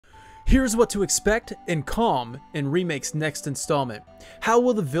Here's what to expect in Kalm in Remake's next installment. How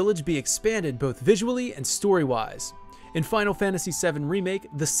will the village be expanded both visually and story-wise? In Final Fantasy VII Remake,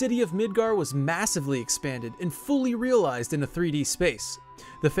 the city of Midgar was massively expanded and fully realized in a 3D space.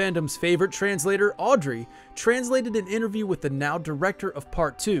 The fandom's favorite translator, Audrey, translated an interview with the now director of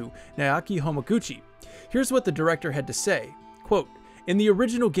Part 2, Naoki Homaguchi. Here's what the director had to say, quote, "In the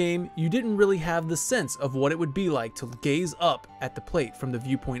original game, you didn't really have the sense of what it would be like to gaze up at the plate from the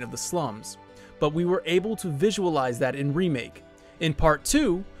viewpoint of the slums, but we were able to visualize that in Remake. In Part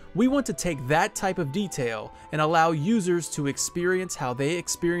 2, we want to take that type of detail and allow users to experience how they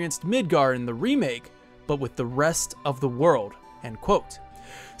experienced Midgar in the Remake, but with the rest of the world." End quote.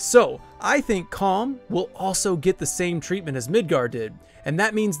 So, I think Kalm will also get the same treatment as Midgar did, and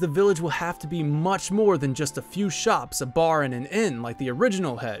that means the village will have to be much more than just a few shops, a bar, and an inn like the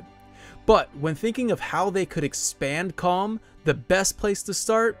original had. But when thinking of how they could expand Kalm, the best place to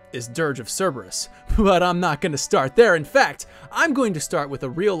start is Dirge of Cerberus. But I'm not going to start there. In fact, I'm going to start with a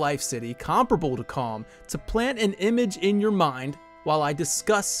real-life city comparable to Kalm to plant an image in your mind while I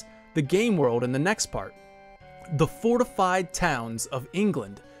discuss the game world in the next part. The fortified towns of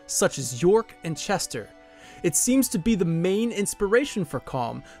England, such as York and Chester. It seems to be the main inspiration for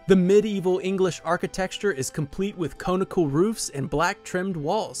Kalm. The medieval English architecture is complete with conical roofs and black trimmed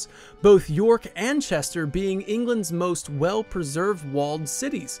walls, both York and Chester being England's most well-preserved walled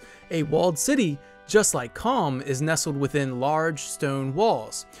cities. A walled city, just like Kalm, is nestled within large stone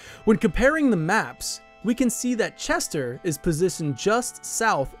walls. When comparing the maps, we can see that Chester is positioned just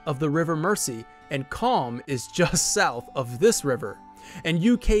south of the River Mersey, and Kalm is just south of this river. And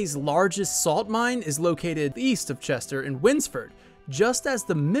UK's largest salt mine is located east of Chester in Winsford, just as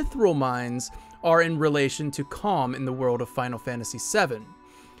the mithril mines are in relation to Kalm in the world of Final Fantasy VII.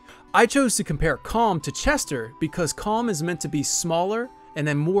 I chose to compare Kalm to Chester because Kalm is meant to be smaller and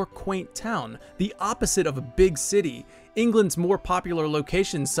a more quaint town, the opposite of a big city. England's more popular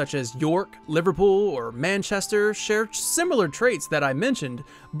locations such as York, Liverpool, or Manchester share similar traits that I mentioned,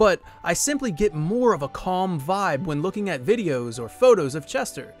 but I simply get more of a calm vibe when looking at videos or photos of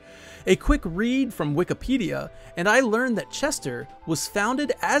Chester. A quick read from Wikipedia, and I learned that Chester was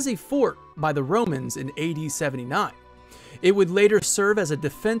founded as a fort by the Romans in AD 79. It would later serve as a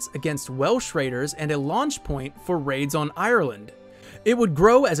defense against Welsh raiders and a launch point for raids on Ireland. It would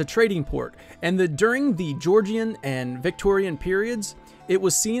grow as a trading port, and during the Georgian and Victorian periods, it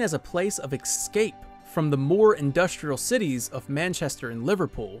was seen as a place of escape from the more industrial cities of Manchester and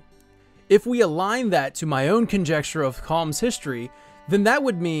Liverpool. If we align that to my own conjecture of Kalm's history, then that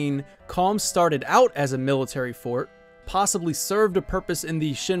would mean Kalm started out as a military fort, possibly served a purpose in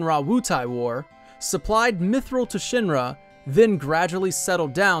the Shinra-Wutai War, supplied mithril to Shinra, then gradually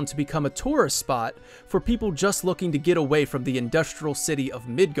settled down to become a tourist spot for people just looking to get away from the industrial city of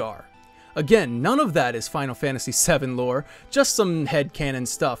Midgar. Again, none of that is Final Fantasy VII lore, just some headcanon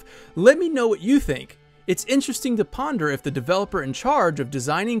stuff. Let me know what you think. It's interesting to ponder if the developer in charge of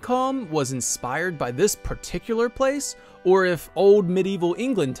designing Kalm was inspired by this particular place, or if old medieval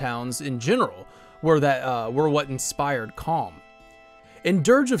England towns in general were what inspired Kalm. In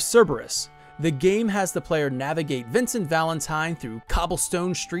Dirge of Cerberus, the game has the player navigate Vincent Valentine through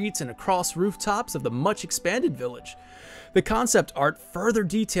cobblestone streets and across rooftops of the much expanded village. The concept art further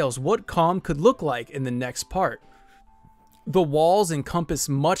details what Kalm could look like in the next part. The walls encompass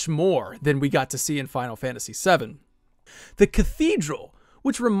much more than we got to see in Final Fantasy VII. The cathedral,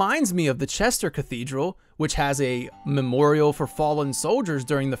 which reminds me of the Chester Cathedral, which has a memorial for fallen soldiers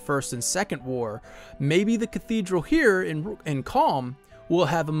during the First and Second War. Maybe the cathedral here in Kalm will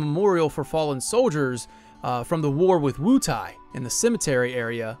have a memorial for fallen soldiers from the war with Wutai in the cemetery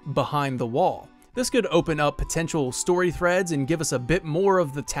area behind the wall. This could open up potential story threads and give us a bit more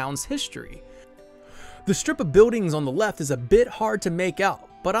of the town's history. The strip of buildings on the left is a bit hard to make out,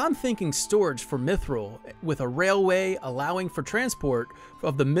 but I'm thinking storage for mithril, with a railway allowing for transport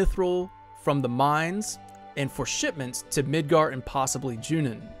of the mithril from the mines and for shipments to Midgar and possibly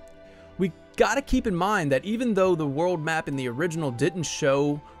Junin. We gotta keep in mind that even though the world map in the original didn't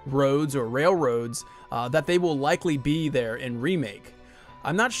show roads or railroads, that they will likely be there in Remake.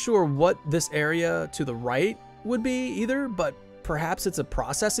 I'm not sure what this area to the right would be either, but perhaps it's a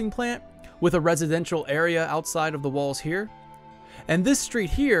processing plant with a residential area outside of the walls here. And this street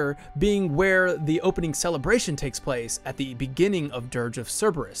here being where the opening celebration takes place at the beginning of Dirge of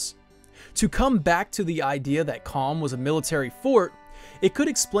Cerberus. To come back to the idea that Kalm was a military fort, it could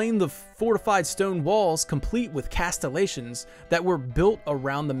explain the fortified stone walls complete with castellations that were built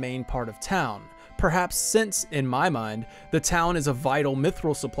around the main part of town. Perhaps since, in my mind, the town is a vital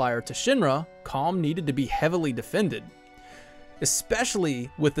mithril supplier to Shinra, Kalm needed to be heavily defended. especially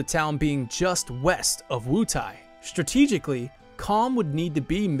with the town being just west of Wutai. Strategically, Kalm would need to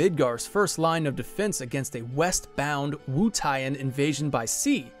be Midgar's first line of defense against a westbound Wutaian invasion by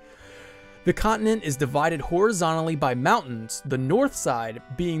sea. The continent is divided horizontally by mountains, the north side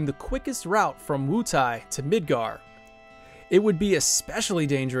being the quickest route from Wutai to Midgar. It would be especially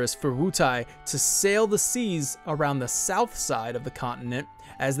dangerous for Wutai to sail the seas around the south side of the continent,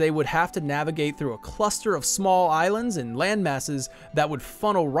 as they would have to navigate through a cluster of small islands and landmasses that would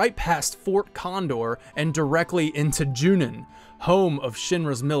funnel right past Fort Condor and directly into Junin, home of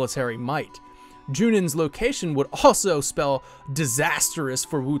Shinra's military might. Junin's location would also spell disastrous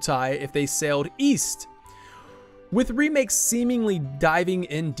for Wutai if they sailed east. With Remake seemingly diving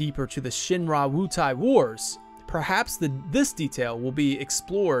in deeper to the Shinra-Wutai wars, perhaps this detail will be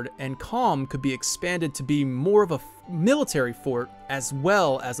explored and Kalm could be expanded to be more of a military fort as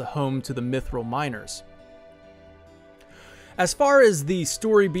well as a home to the mithril miners. As far as the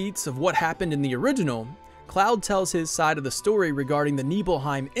story beats of what happened in the original, Cloud tells his side of the story regarding the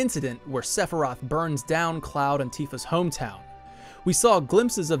Nibelheim incident where Sephiroth burns down Cloud and Tifa's hometown. We saw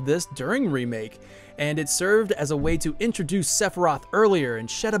glimpses of this during Remake, and it served as a way to introduce Sephiroth earlier and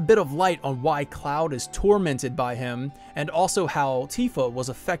shed a bit of light on why Cloud is tormented by him, and also how Tifa was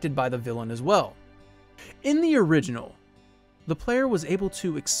affected by the villain as well. In the original, the player was able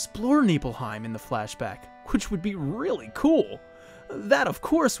to explore Nibelheim in the flashback, which would be really cool. That, of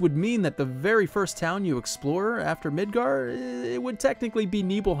course, would mean that the very first town you explore after Midgar, it would technically be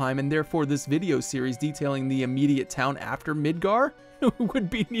Nibelheim, and therefore this video series detailing the immediate town after Midgar would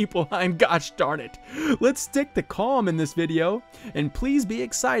be Nibelheim. Gosh darn it. Let's stick to Kalm in this video, and please be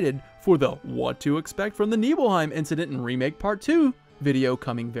excited for the What to Expect from the Nibelheim Incident in Remake Part 2 video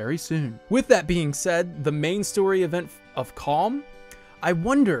coming very soon. With that being said, the main story event of Kalm, I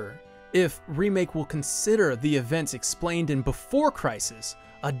wonder if Remake will consider the events explained in Before Crisis,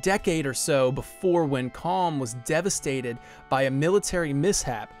 a decade or so before, when Kalm was devastated by a military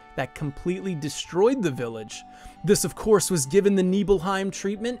mishap that completely destroyed the village. This, of course, was given the Nibelheim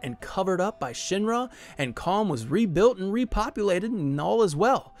treatment and covered up by Shinra, and Kalm was rebuilt and repopulated, and all is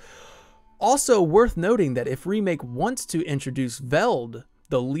well. Also worth noting that if Remake wants to introduce Veld,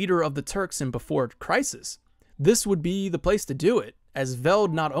 the leader of the Turks in Before Crisis, this would be the place to do it, as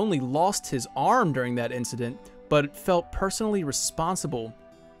Veld not only lost his arm during that incident, but felt personally responsible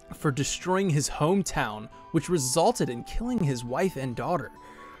for destroying his hometown, which resulted in killing his wife and daughter.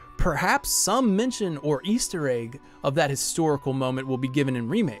 Perhaps some mention or Easter egg of that historical moment will be given in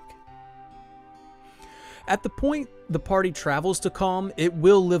Remake. At the point the party travels to Kalm, it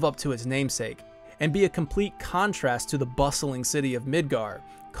will live up to its namesake, and be a complete contrast to the bustling city of Midgar.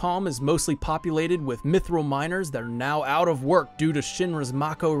 Kalm is mostly populated with mithril miners that are now out of work due to Shinra's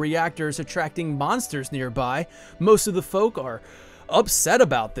Mako reactors attracting monsters nearby. Most of the folk are upset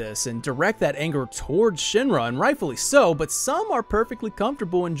about this and direct that anger towards Shinra, and rightfully so, but some are perfectly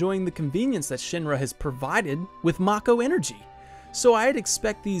comfortable enjoying the convenience that Shinra has provided with Mako energy. So I'd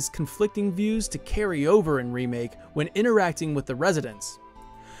expect these conflicting views to carry over in Remake when interacting with the residents.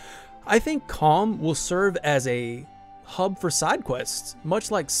 I think Kalm will serve as a hub for side quests,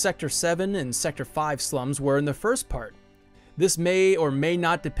 much like Sector 7 and Sector 5 slums were in the first part. This may or may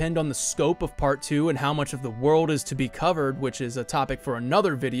not depend on the scope of Part 2 and how much of the world is to be covered, which is a topic for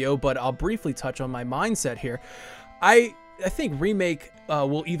another video, but I'll briefly touch on my mindset here. I think Remake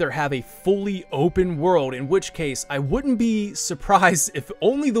will either have a fully open world, in which case I wouldn't be surprised if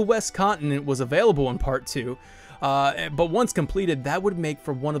only the West Continent was available in Part 2, but once completed, that would make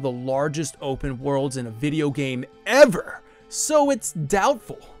for one of the largest open worlds in a video game ever. So it's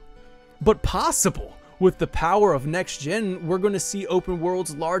doubtful, but possible. With the power of next gen, we're going to see open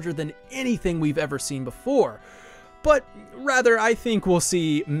worlds larger than anything we've ever seen before. But rather, I think we'll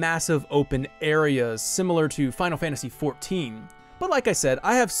see massive open areas similar to Final Fantasy XIV. But like I said,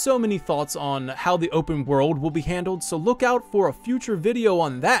 I have so many thoughts on how the open world will be handled, so look out for a future video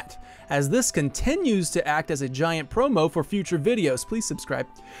on that, as this continues to act as a giant promo for future videos. Please subscribe.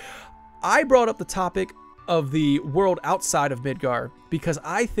 I brought up the topic of the world outside of Midgar because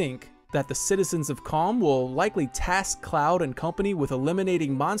I think that the citizens of Kalm will likely task Cloud and company with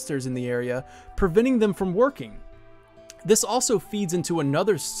eliminating monsters in the area, preventing them from working. This also feeds into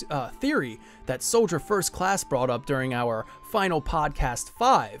another theory that Soldier First Class brought up during our final podcast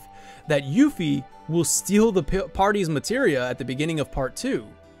 5, that Yuffie will steal the party's materia at the beginning of Part 2.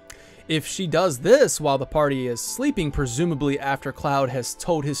 If she does this while the party is sleeping, presumably after Cloud has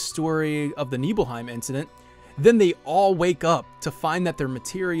told his story of the Nibelheim incident, then they all wake up to find that their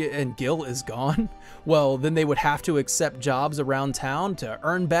materia and Gil is gone. Well, then they would have to accept jobs around town to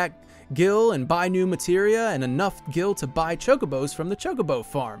earn back gil and buy new materia and enough gil to buy chocobos from the chocobo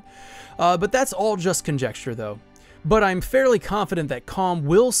farm. But that's all just conjecture though. But I'm fairly confident that Kalm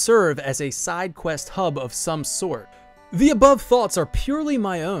will serve as a side quest hub of some sort. The above thoughts are purely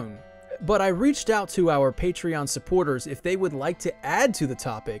my own, but I reached out to our Patreon supporters if they would like to add to the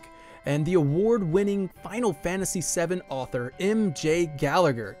topic, and the award-winning Final Fantasy VII author M.J.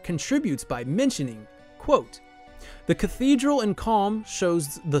 Gallagher contributes by mentioning, quote, "The cathedral in Kalm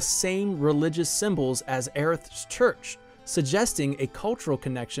shows the same religious symbols as Aerith's church, suggesting a cultural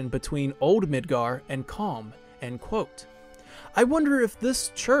connection between Old Midgar and Kalm," end quote. I wonder if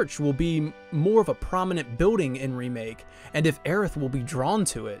this church will be more of a prominent building in Remake, and if Aerith will be drawn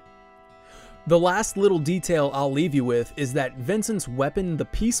to it. The last little detail I'll leave you with is that Vincent's weapon, the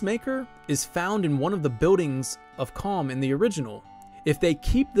Peacemaker, is found in one of the buildings of Kalm in the original. If they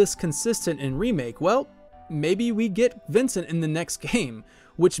keep this consistent in Remake, well, maybe we get Vincent in the next game,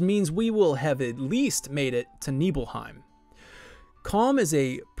 which means we will have at least made it to Nibelheim. Kalm is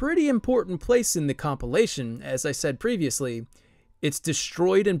a pretty important place in the compilation, as I said previously. It's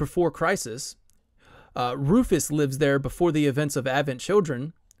destroyed in Before Crisis. Rufus lives there before the events of Advent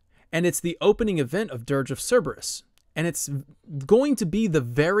Children, and it's the opening event of Dirge of Cerberus. And it's going to be the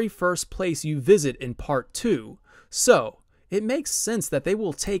very first place you visit in Part 2, so it makes sense that they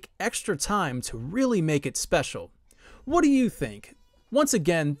will take extra time to really make it special. What do you think? Once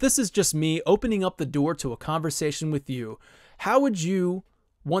again, this is just me opening up the door to a conversation with you. How would you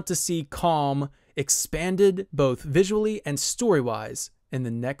want to see Kalm expanded both visually and story-wise in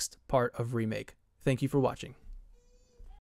the next part of Remake? Thank you for watching.